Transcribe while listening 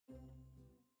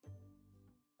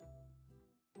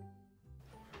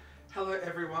Hello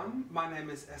everyone, my name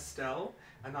is Estelle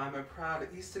and I'm a proud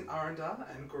Eastern Aranda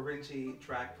and Gurindji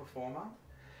drag performer,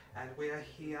 and we are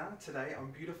here today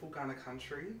on beautiful Ghana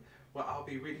country where I'll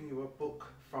be reading you a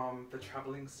book from the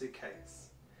Travelling Suitcase.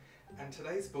 And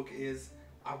today's book is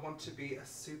I Want to Be a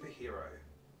Superhero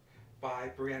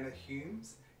by Breanna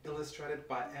Humes, illustrated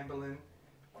by Ambelin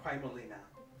Kwaymullina.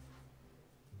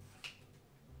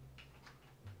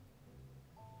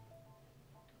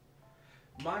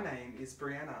 My name is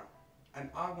Breanna, and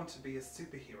I want to be a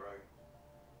superhero.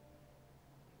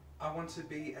 I want to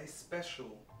be a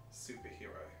special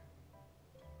superhero.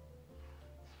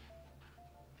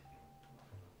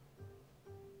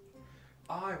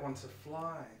 I want to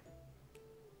fly.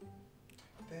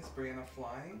 There's Breanna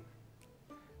flying,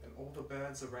 and all the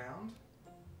birds around.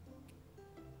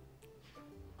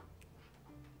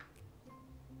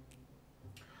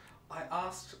 I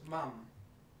asked Mum,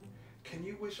 "Can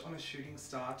you wish on a shooting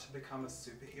star to become a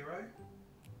superhero?"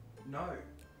 "No,"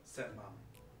 said Mum.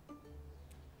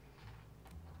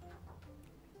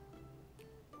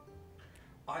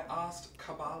 I asked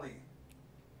Kabali,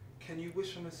 "Can you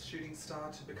wish on a shooting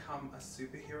star to become a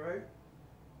superhero?"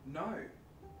 "No,"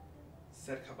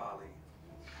 said Kabali.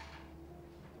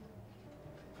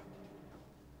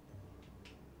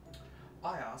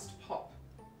 I asked Pop,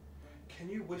 "Can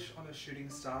you wish on a shooting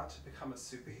star to become a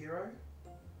superhero?"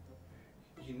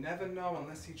 "You never know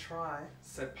unless you try,"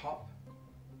 said Pop.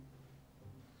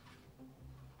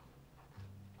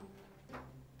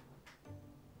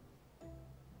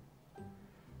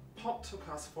 Pop took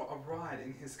us for a ride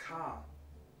in his car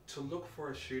to look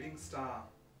for a shooting star.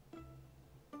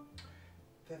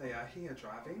 There they are here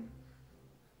driving,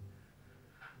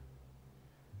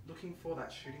 looking for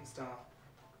that shooting star.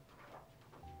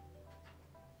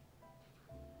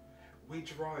 We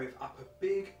drove up a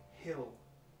big hill,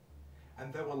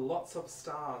 and there were lots of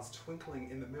stars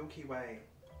twinkling in the Milky Way.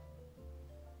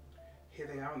 Here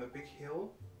they are on the big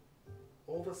hill,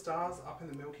 all the stars up in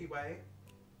the Milky Way.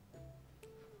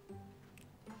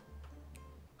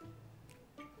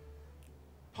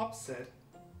 Pop said,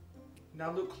 "Now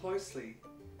look closely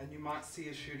and you might see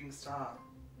a shooting star."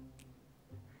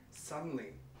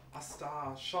 Suddenly, a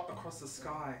star shot across the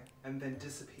sky and then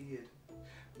disappeared.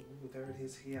 Ooh, there it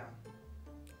is here,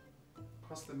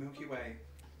 across the Milky Way.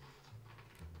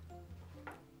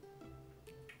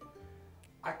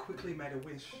 I quickly made a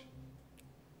wish.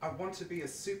 I want to be a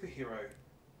superhero.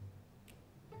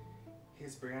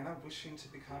 Here's Breanna wishing to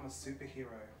become a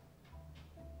superhero.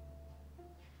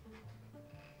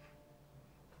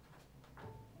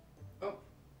 Oh,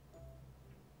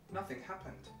 nothing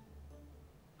happened.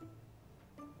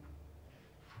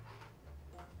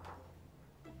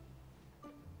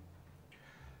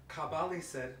 Kabali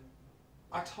said,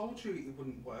 "I told you it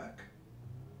wouldn't work,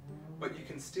 but you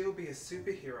can still be a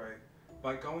superhero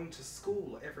by going to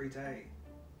school every day."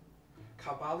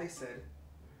 Kabali said,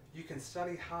 "You can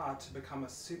study hard to become a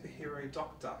superhero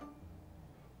doctor,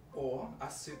 or a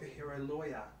superhero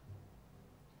lawyer,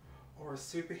 or a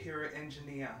superhero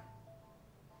engineer,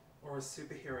 or a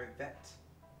superhero vet."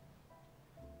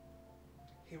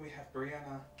 Here we have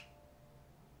Breanna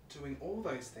doing all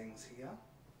those things here.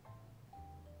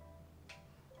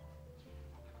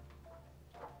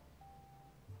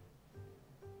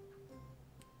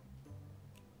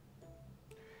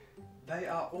 They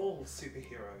are all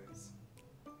superheroes.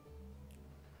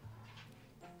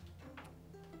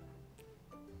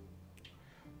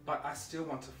 But I still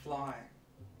want to fly.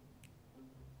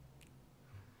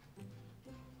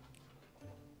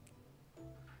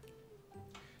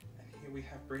 And here we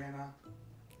have Breanna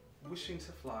wishing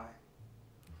to fly.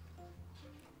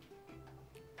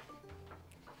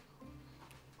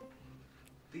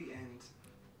 The end.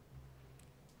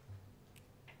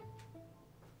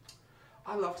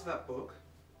 I loved that book.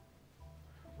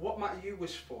 What might you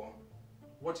wish for?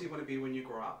 What do you want to be when you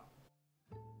grow up?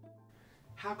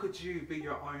 How could you be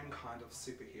your own kind of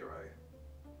superhero?